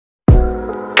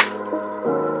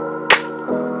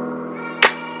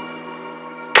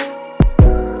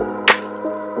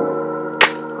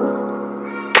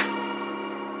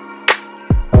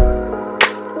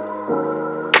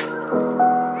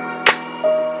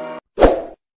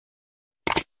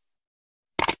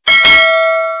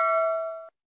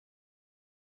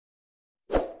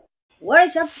What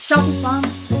is up, Shopee fam?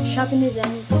 Shopee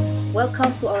Designs.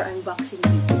 Welcome to our unboxing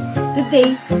video.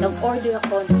 Today, nag-order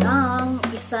ako ng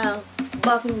isang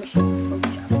buffing machine from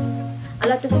Shopee.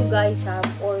 A lot of you guys have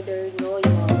ordered, no,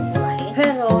 yung mga murahe.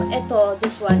 Pero, ito,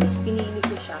 this one is pinili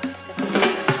ko siya. Kasi,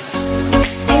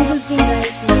 and good thing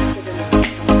guys, hindi siya doon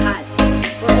mahal.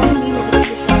 For only, nabili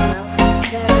ko siya ng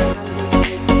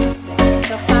 700 pesos.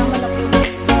 Kasama na po yung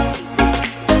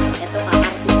ito,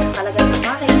 kakarating na talaga ng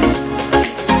package.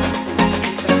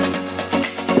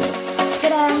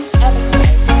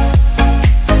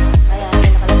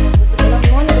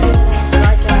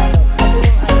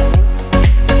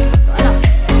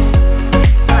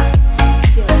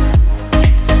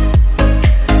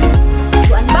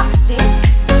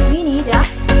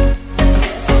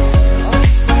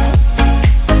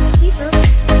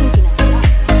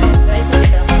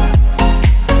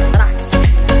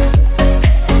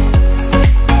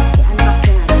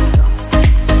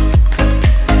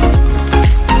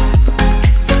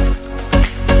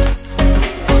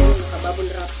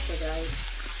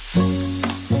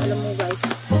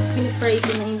 Pinipray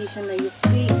ko na hindi siya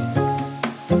na-yupi.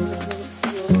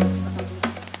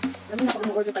 Alam mo na kung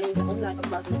mag-order tayo sa online pag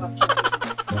bagong wrap siya.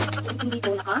 Hindi ito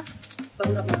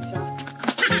naka-wrap na siya.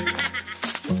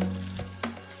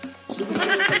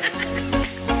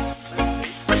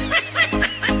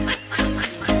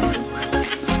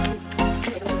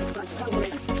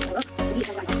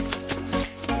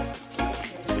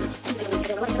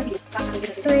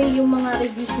 Yung mga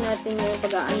reviews natin, yung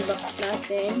pag-unbox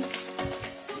natin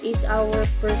is our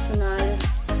personal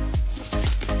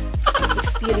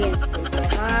experience po.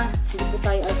 Hindi po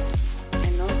tayo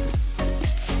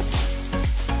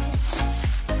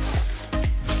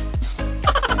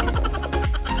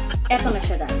eto na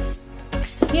siya guys.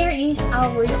 Here is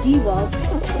our Dewalt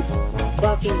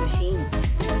buffing machine.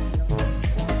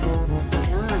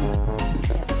 Ayan.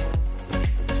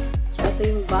 So ito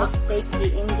yung box. Take the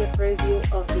in-depth review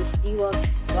of this Dewalt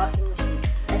buffing machine.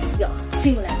 Let's go.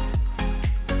 Simulan.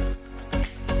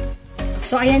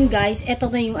 So, ayan guys, ito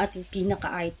na yung ating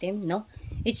pinaka-item, no?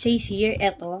 It says here,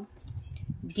 ito,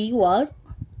 Dewalt,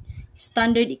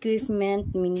 standard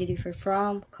equipment, may differ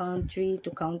from country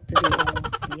to country.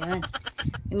 Ayan.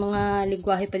 May mga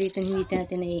ligwahe pa dito hindi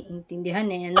natin naiintindihan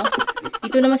eh, no?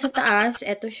 Dito naman sa taas,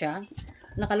 ito siya,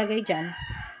 nakalagay dyan,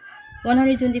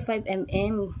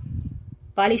 125mm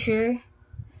polisher.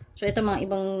 So, ito mga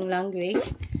ibang language.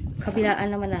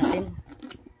 Kabilaan naman natin.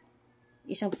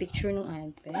 Isang picture ng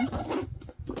item.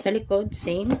 Sa likod,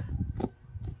 same.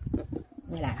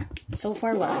 Wala. So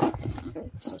far, wala.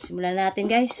 So, simulan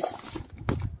natin, guys.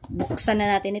 Buksan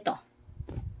na natin ito.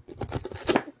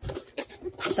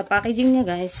 So, sa packaging niya,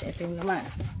 guys, ito yung laman.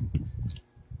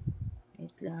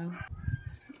 Wait lang.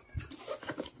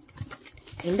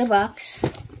 In the box.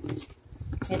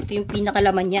 Ito yung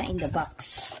pinakalaman niya in the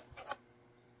box.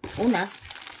 Una,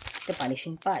 ito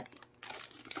polishing pad.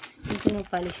 Ito yung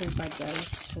polishing pad,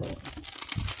 guys. So,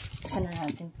 buksan na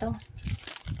natin to.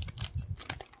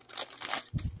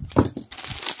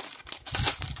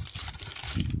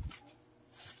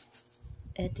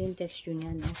 Ito yung texture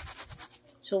niya, no?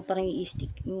 So, parang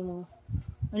i-stick mo.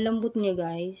 Ang lambot niya,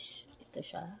 guys. Ito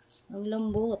siya. Ang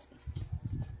lambot.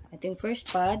 Ito yung first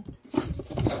pad.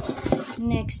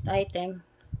 Next item.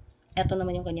 Ito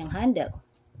naman yung kanyang handle.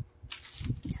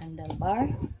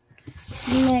 Handlebar.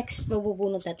 Next,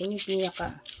 mabubunot natin yung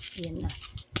pinaka. Yan na.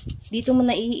 Dito mo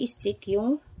na i-stick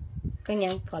yung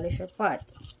kanyang polisher part.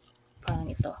 Parang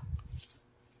ito.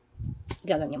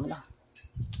 Gaganyan mo lang.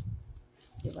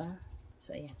 Diba?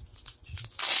 So, ayan.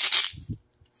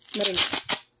 Narinig.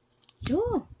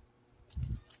 Yun!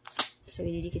 So,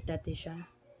 ididikit natin siya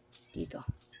dito.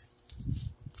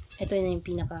 Ito na yung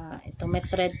pinaka, ito, may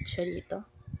thread siya dito.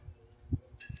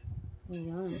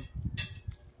 Ayan.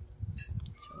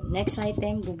 So, next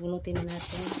item, bubunutin na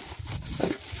natin.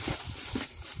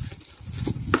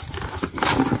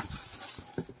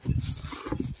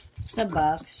 Sa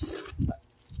box,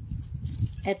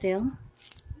 ito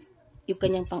yung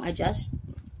kanyang pang-adjust.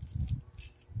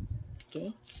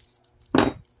 Okay.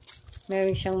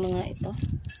 Meron siyang mga ito,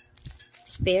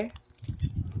 spare.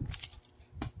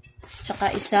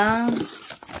 Tsaka isang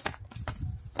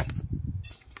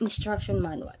instruction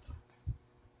manual.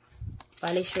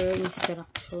 Polisher,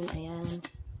 instruction, ayan.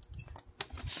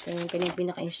 Ito yung kanyang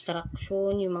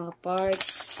pinaka-instruction, yung mga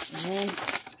parts. Ayan.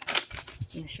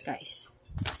 Ayan siya guys.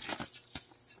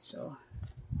 So,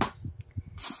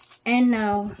 and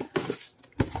now,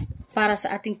 para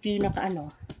sa ating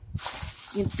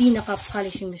yung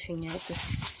pinaka-polishing machine niya, ito.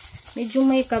 Medyo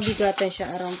may kabigatan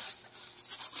siya, around,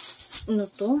 ano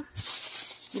to?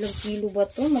 Ilang kilo ba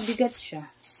to? Mabigat siya.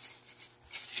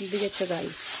 Bigat siya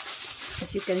guys.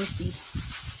 As you can see.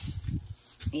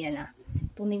 Ayan na.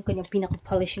 Ito na yung kanyang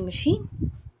pinaka-polishing machine.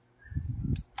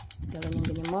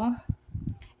 Ganyan mo.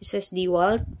 It says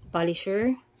Dewalt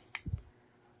polisher.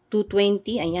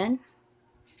 220. Ayan.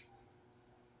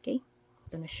 Okay.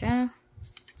 Ito na siya.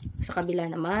 Sa kabila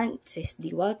naman, it says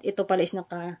Dewalt. Ito pala is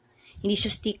hindi siya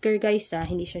sticker guys ha.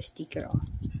 Hindi siya sticker. Oh.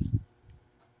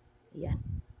 Ayan.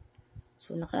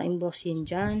 So, naka-emboss yan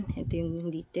dyan. Ito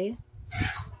yung detail.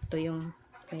 Ito yung,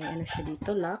 ano siya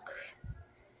dito, lock.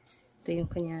 Ito yung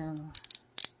kanyang,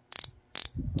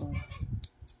 oh.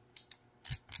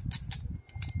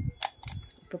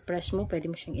 Ipapress mo, pwede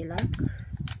mo siyang i-lock.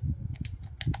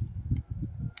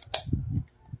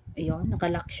 Ayun,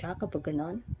 naka-lock siya kapag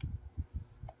ganon.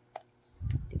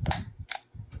 Diba?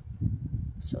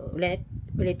 So,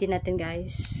 ulitin natin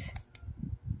guys.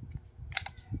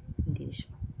 Hindi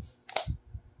siya.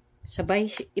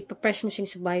 Sabay, ipapress mo siyang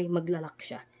sabay, maglalak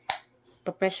siya.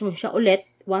 Ipapress mo siya ulit,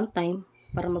 one time,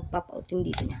 para mag-pop out yung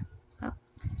dito niya.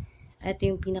 Ito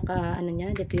yung pinaka,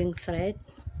 niya, dito yung thread.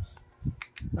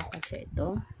 Bakal siya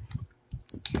ito.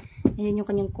 Ayan yung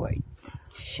kanyang cord.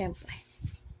 Siyempre.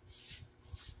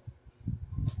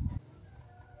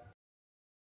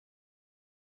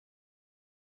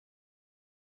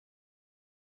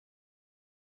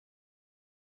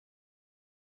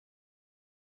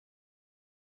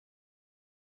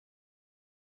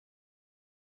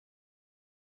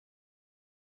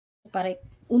 Para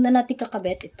una natin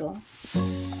kakabit ito.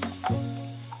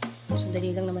 So,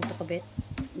 dali lang naman ito kabit.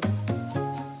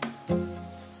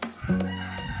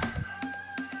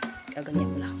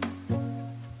 Gaganyan mo lang.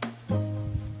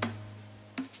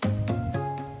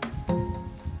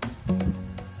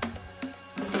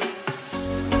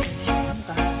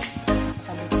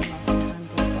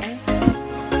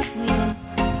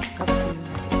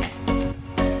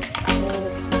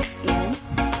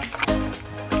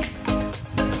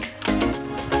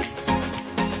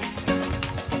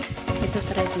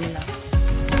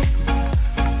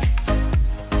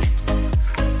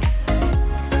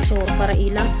 So, para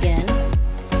i-lock yan,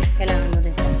 kailangan mo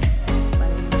rin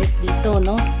parang dito,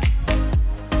 no?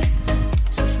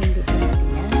 Susundutin natin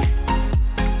yan.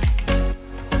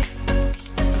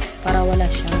 Para wala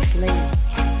siyang slay.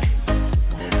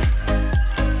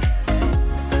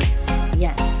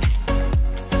 Yan.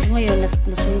 So, ngayon,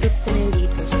 nasundot ko na yung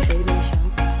dito. So, pwede mo siyang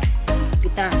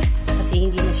pitan. Kasi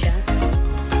hindi na siya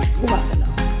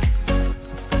gumagalaw.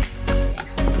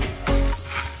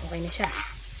 Okay na siya.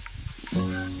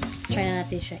 Try na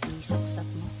natin siya isaksak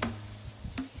mo.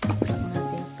 Saksak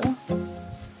natin ito.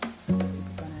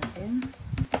 Ibaba natin.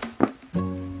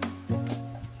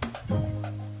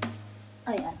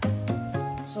 Ayan.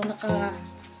 So,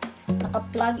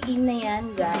 naka-plug in na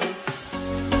yan, guys.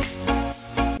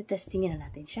 Testingin na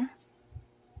natin siya.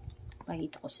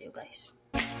 Pakita ko sa iyo, guys.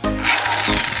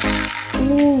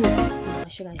 Ooh! Ano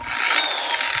siya, guys?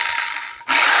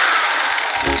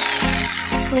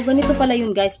 So, ganito pala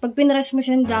yun guys. Pag pinress mo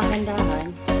siyang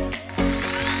dahan-dahan,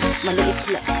 maliit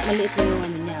lang yung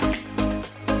ano niya.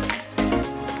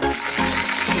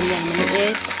 Ganyan,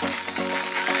 maliit.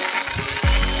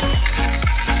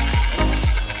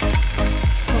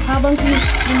 So, habang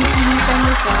pinipinitan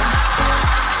mo siya,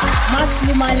 mas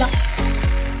lumalak.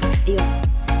 Ayun.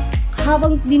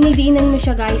 Habang dinidiinan mo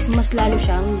siya guys, mas lalo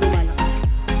siyang lumalakas.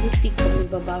 Butik pag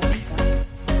nagbabawin ka.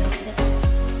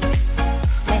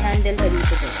 Handle ka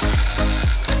dito po.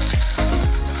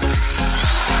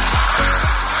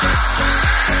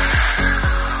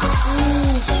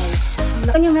 Oh, guys.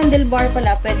 Yung handlebar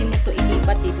pala, pwede mo ito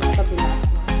ilipat dito sa kabila.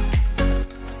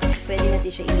 Pwede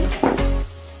natin siya ilipat.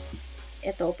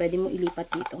 Ito, pwede mo ilipat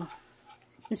dito.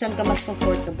 Kung saan ka mas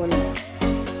comfortable.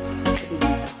 Pwede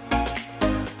dito.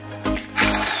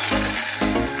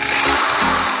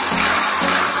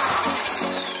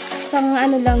 Isang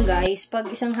ano lang guys, pag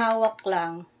isang hawak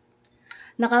lang,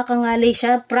 nakakangalay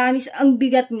siya. Promise, ang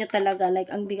bigat niya talaga. Like,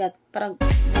 ang bigat. Parang,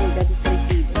 more than 3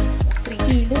 kilos. 3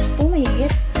 kilos to,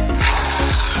 mahigit.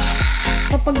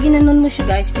 Kapag ginanon mo siya,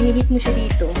 guys, pinihit mo siya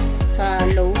dito sa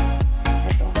low.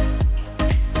 Ito.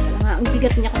 Ang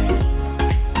bigat niya kasi.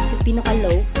 Yung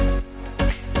pinaka-low.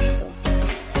 Ito.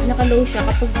 Pinaka-low siya.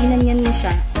 Kapag ginanyan mo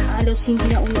siya, halos hindi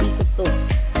na umiikot to.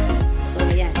 So,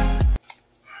 ayan.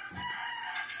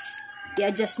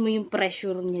 I-adjust mo yung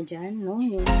pressure niya dyan, no?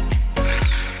 Yung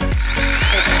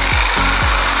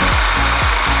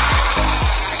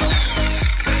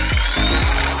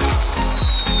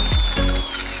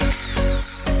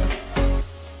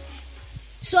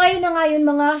so, ayun na nga yun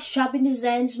mga Shopee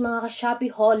designs, mga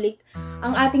ka-Shopee-holic,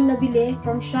 ang ating nabili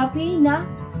from Shopee na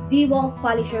Dewalt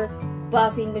Polisher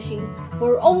Buffing Machine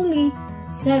for only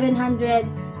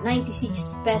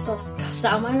 796 pesos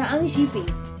kasama na ang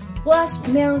shipping. Plus,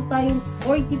 meron tayong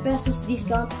 40 pesos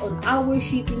discount on our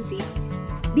shipping fee.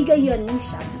 Bigay yun ng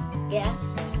Shopee. Kaya,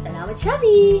 salamat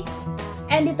Shopee!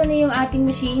 And ito na yung ating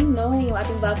machine, no? Yung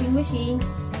ating buffing machine.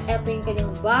 Ito yung kanyang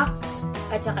box.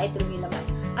 At saka ito yung laman.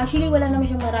 Actually, wala naman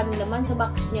siyang maraming laman sa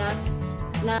box niya.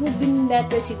 Na would be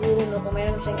better siguro, no? Kung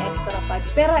mayroon siyang extra pads.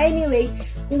 Pero anyway,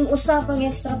 kung usapang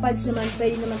extra pads naman,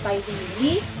 pwede naman tayo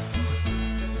bumili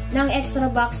ng extra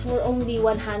box for only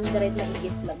 100 na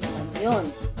higit lang naman yun.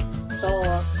 So,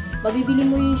 mabibili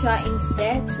mo yun siya in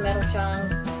sets. Meron siyang,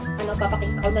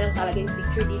 papakita ko na lang talaga yung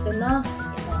picture dito, no?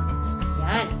 Ito.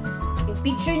 Yan. Yung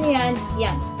picture niyan,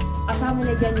 yan. Kasama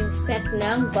na dyan yung set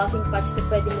ng buffing pads na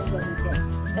pwede mong gamitin.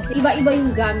 Kasi iba-iba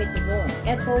yung gamit mo.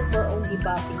 Ito for only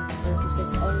buffing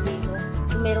purposes only, no?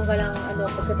 Kung meron ka lang,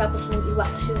 pagkatapos mong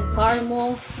i-wax yung car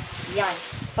mo, yan.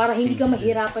 Para hindi ka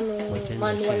mahirapan yung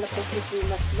manual na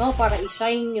pagpupunas, no? Para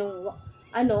i-shine yung,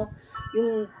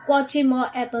 yung kotse mo,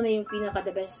 eto na yung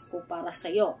pinaka-the best ko para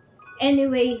sa'yo.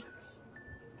 Anyway,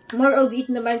 more of it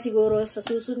naman siguro sa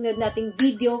susunod nating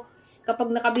video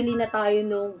kapag nakabili na tayo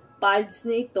ng pads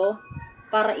na ito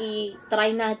para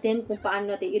i-try natin kung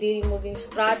paano natin i-remove yung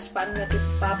scratch, paano natin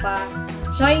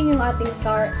papa-shine yung ating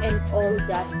car and all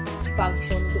that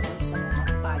function doon sa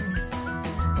mga pads.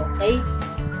 Okay?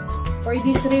 For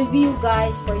this review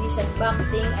guys, for this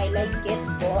unboxing, I like it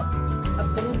po.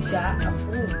 Approve siya,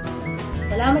 approve.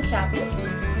 Salamat Shopee.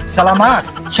 Salamat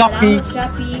Shopee. Salamat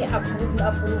Shopee, approve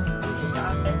na approve. Issue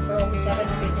sa akin for only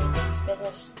 796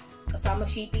 pesos kasama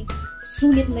shipping.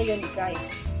 Sulit na yun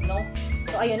guys, no?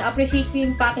 So ayun, appreciate ko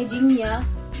yung packaging niya,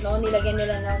 no? Nilagyan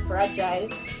nila ng fragile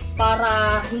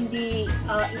para hindi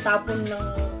itapon ng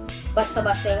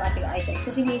basta-basta yung ating items.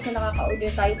 Kasi minsan nakaka-order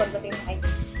tayo pagdating ng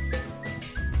items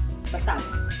basag.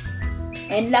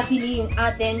 And luckily yung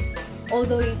atin,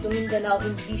 although yung Mindanao,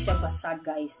 hindi siya basag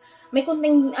guys. May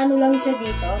kunting lang siya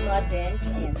dito, mga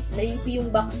dents. Ayan, nayupi yung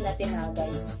box natin ha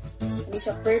guys. Hindi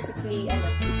siya perfectly,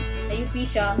 nayupi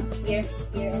siya here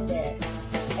and there.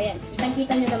 Ayan,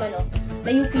 kitang-kita nyo naman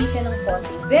nayupi siya ng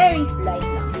konti. Very slight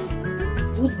lang.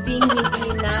 Good thing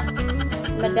hindi na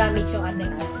ma-damage yung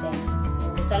ating item.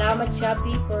 So, salamat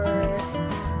Shopee for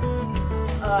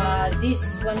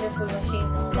this wonderful machine.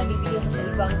 Nabibigyan ko sa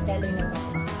ibang seller ng mas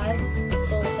mahal.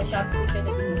 So, sa Shopee ko siya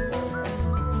nabili for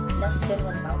less than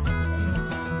 1,000 pesos.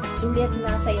 Sulit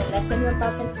na sa yung less than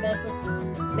 1,000 pesos,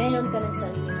 meron ka ng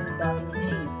sarili ng buffing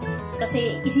machine.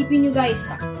 Kasi, isipin nyo guys,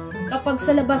 kapag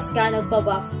sa labas ka,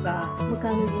 nagpa-buff ka,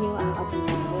 magkano din yung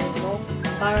aabutin mo, no?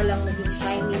 Para lang maging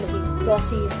shiny, maging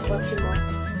glossy yung kotse mo,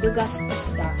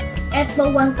 gagastos ka. Eto,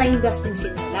 one-time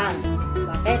gastusin na lang.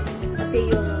 Bakit? Kasi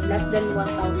yung less than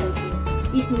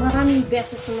 1,000 is maraming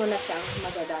beses mo na siyang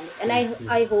magagamit. And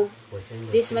I hope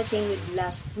this machine will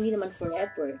last, hindi naman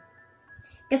forever.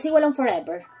 Kasi walang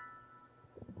forever.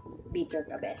 Bitter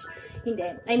ka, besh.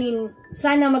 Hindi. I mean,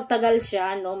 sana magtagal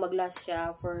siya, no? Maglast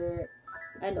siya for,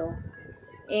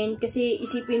 And kasi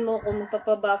isipin mo kung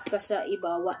magpapabuff ka sa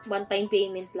iba, one-time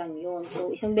payment lang yun.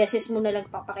 So, isang beses mo na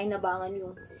lang papakinabangan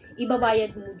yung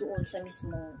ibabayad mo doon sa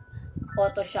mismo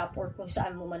auto shop or kung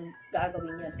saan mo man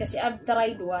gagawin yun. Kasi I've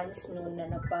tried once noon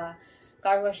na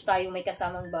nagpa-car wash tayo may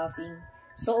kasamang buffing.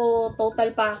 So,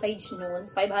 total package noon,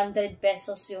 500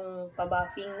 pesos yung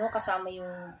pa-buffing, no? Kasama yung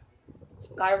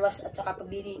car wash at saka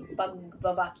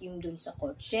pag-vacuum dun sa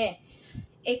kotse.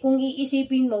 Eh, kung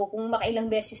iisipin mo, kung makailang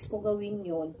beses ko gawin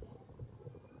yon,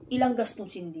 ilang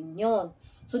gastusin din yon.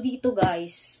 So, dito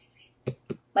guys,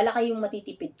 malaki yung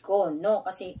matitipid ko, no?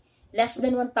 Kasi, less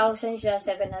than 1,000 siya,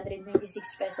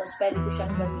 796 pesos, pwede ko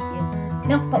siyang gamitin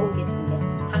ng paulit-ulit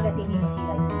hanggat hindi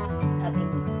masira yung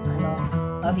ating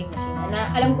buffing machine.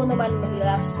 Alam ko naman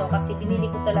mag-last to kasi binili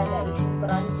ko talaga is yung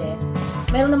branded.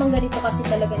 Meron naman ganito kasi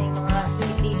talaga na yung mga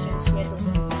imitations niya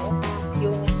doon, no?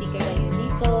 Yung sticker na yun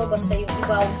dito, basta yung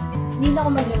iba, hindi na ako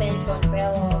mag-mention,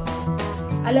 pero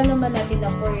alam naman natin na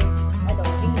for,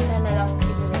 bili na lang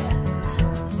siguro natin yung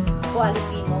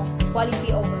quality, no? Quality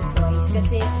over price.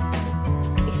 Kasi,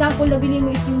 example, nabili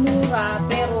mo is yung mura,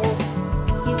 pero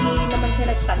hindi naman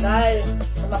siya nagtagal.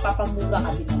 So, mapapamura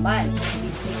ka din naman.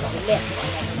 Bibili ka ulit.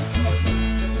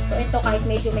 So, ito, kahit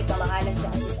medyo may kamahalan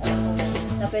siya, at least alam mo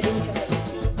na pwede mo siyang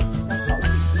gamitin ng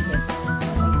paulit-ulit.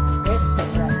 Okay? Worth the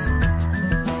price.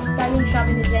 Kaya yung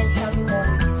Shopee Design, Shopee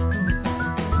Mornings,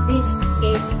 this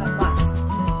is a must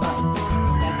buy.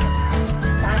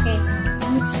 Sa akin,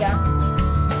 huge siya.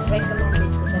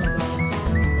 Recommended ko talaga siya.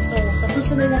 So, sa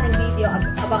susunod natin video,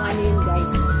 abangan nyo yun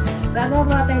guys.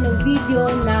 Gagawa tayo ng video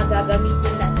na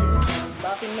gagamitin natin yung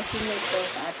buffing machine na ito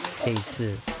sa ating kotse. 这一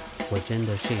次我真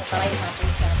的睡着 Try 了。 natin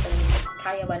siya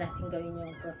kaya ba natin gawin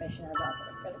yung professional blogger?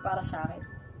 Pero para sa akin,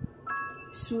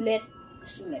 sulit.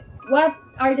 What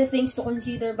are the things to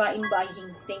consider ba in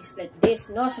buying things like this,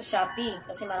 no, sa Shopee?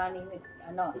 Kasi maraming,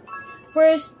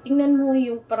 first, tingnan mo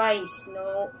yung price,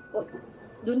 no?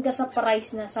 Doon ka sa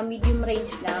price na sa medium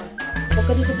range lang. Huwag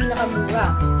ka doon sa pinakamura.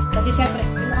 Kasi syempre,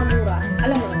 sa pinakamura,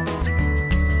 alam mo naman,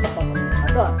 mapapamura ka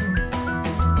doon.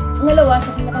 Pangalawa,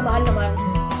 sa pinakamahal naman,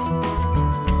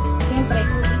 syempre,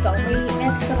 kung ikaw may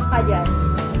extra ka dyan,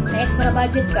 na extra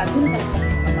budget ka, doon ka na sa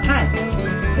pinakamahal.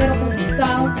 Pero kung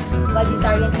ikaw,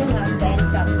 budgetarian ka nga, dahil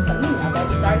sa akin kanina,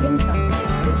 budgetarian ka,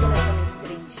 doon ka na sa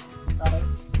mid-range. Okay?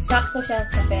 Sakto siya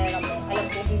sa pera mo. Alam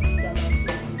ko, hindi ka na.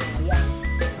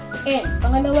 And,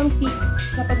 pangalawang tip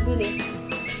sa pagbili,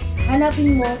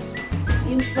 hanapin mo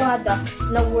yung product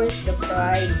na worth the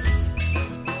price.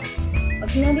 Pag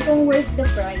sinabi kong worth the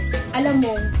price, alam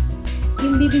mo,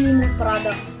 yung bibili mong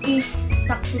product is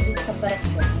sakto dun sa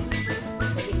presyo.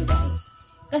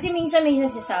 Kasi minsan may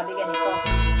nagsasabi ganito,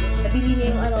 nabili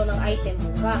niya yung ng item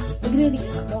mura,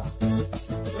 nagre-review ako.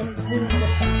 Nag-boom ko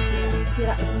siya,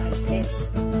 sira yung item.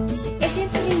 Eh,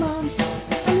 syempre ma'am,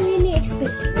 ano yun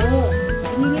i-expect mo?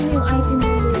 Binili mo yung item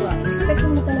mura, expect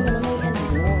mo na talaga na may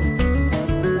yun.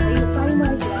 Ayun, tayo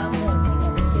mareklamo.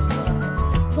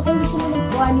 So, kung gusto mo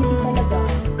ng quality talaga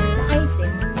na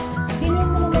item, bilhin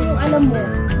mo naman yung alam mo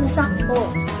na sakto,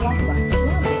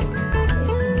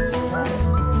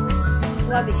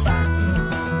 swabe siya.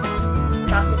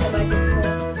 Sakto sa budget mo,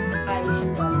 ayos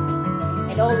yung quality.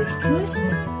 And always choose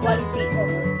quality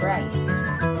over price.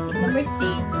 Tip number 3,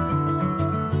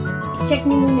 i-check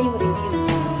niyo muna yung reviews.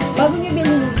 Bago niyo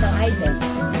bilhin yung isang item,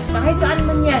 kahit saan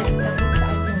man yan,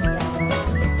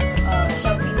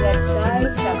 Shopee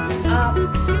website, Shopee app,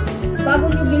 bago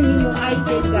niyo bilhin yung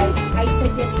item, guys, I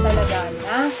suggest talaga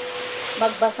na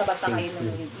magbasa-basa kayo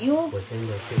ng review.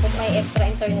 Kung may extra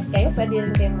internet kayo, pwede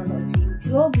rin kayong manood sa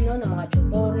YouTube, no, ng mga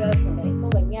tutorials, na ganito,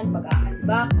 ganyan,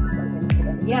 pag-unbox,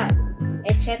 ganyan,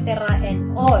 etc.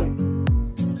 and all.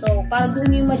 So, para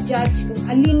doon yung ma-judge kung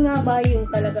alin nga ba yung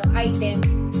talagang item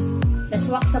na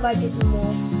swak sa budget mo,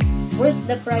 worth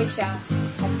the price siya,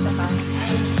 at saka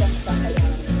ayos siya sa kaya.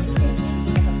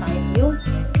 Hindi masasayang yung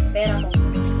pera mo.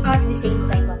 At the same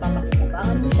time,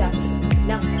 mapapakinabangan mo siya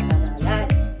ng matanalan.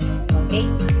 Okay?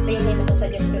 So, yun na yung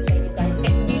masasuggest ko sa inyo, guys.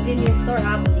 Check din yung store,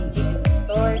 ha? Kung legit yung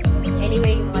store.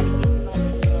 Anyway, yung mga legit yung mga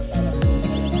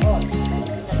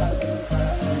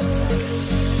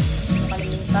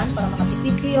kalimutan, para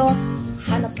makatipid kayo,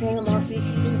 hanap kayo ng mga free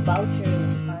shipping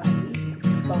vouchers para at least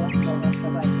bawas-bawas sa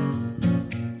budget.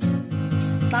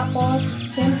 Tapos,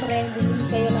 syempre, bumili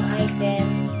kayo ng item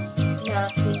na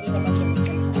hindi naman yung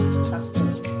sakto.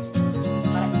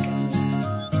 Para sa inyo.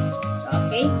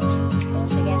 Okay? So,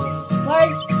 again, this is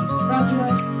Clark from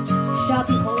your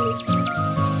Shopee-holic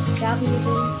Shopee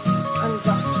Business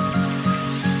Unboxing.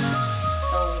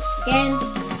 So, again,